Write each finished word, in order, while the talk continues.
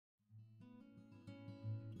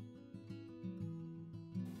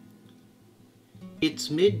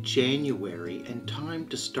It's mid-January and time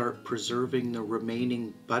to start preserving the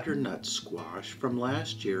remaining butternut squash from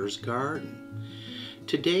last year's garden.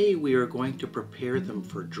 Today we are going to prepare them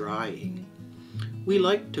for drying. We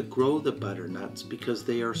like to grow the butternuts because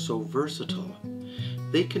they are so versatile.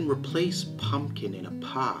 They can replace pumpkin in a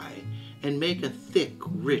pie and make a thick,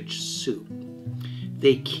 rich soup.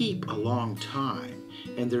 They keep a long time,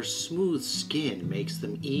 and their smooth skin makes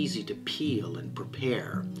them easy to peel and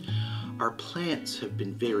prepare. Our plants have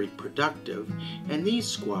been very productive, and these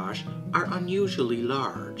squash are unusually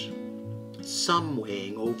large, some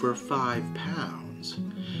weighing over 5 pounds.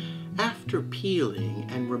 After peeling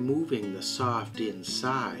and removing the soft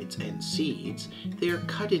insides and seeds, they are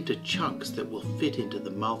cut into chunks that will fit into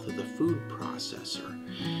the mouth of the food processor.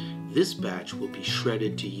 This batch will be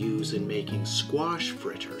shredded to use in making squash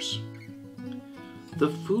fritters.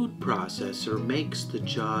 The food processor makes the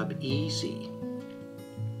job easy.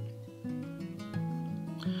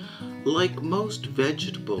 Like most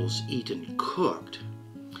vegetables eaten cooked,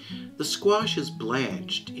 the squash is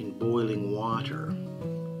blanched in boiling water.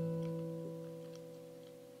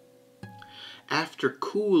 After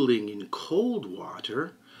cooling in cold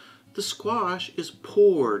water, the squash is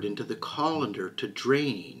poured into the colander to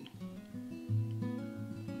drain.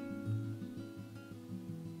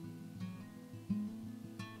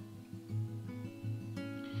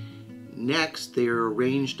 Next, they are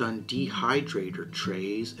arranged on dehydrator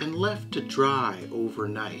trays and left to dry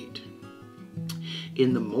overnight.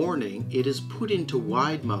 In the morning, it is put into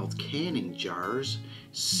wide-mouth canning jars,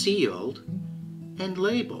 sealed, and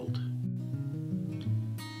labeled.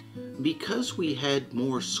 Because we had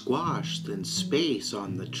more squash than space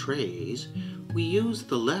on the trays, we used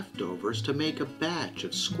the leftovers to make a batch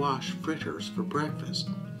of squash fritters for breakfast.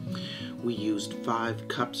 We used 5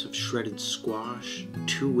 cups of shredded squash,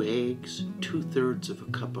 2 eggs, 2/3 of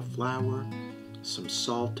a cup of flour, some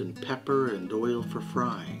salt and pepper and oil for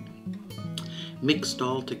frying. Mixed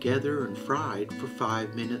all together and fried for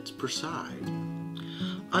 5 minutes per side.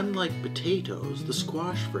 Unlike potatoes, the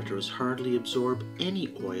squash fritters hardly absorb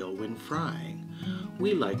any oil when frying.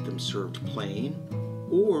 We like them served plain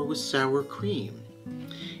or with sour cream.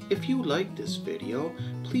 If you like this video,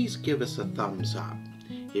 please give us a thumbs up.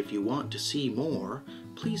 If you want to see more,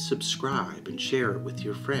 please subscribe and share it with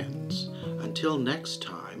your friends. Until next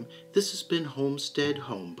time, this has been Homestead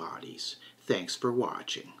Homebodies. Thanks for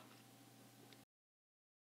watching.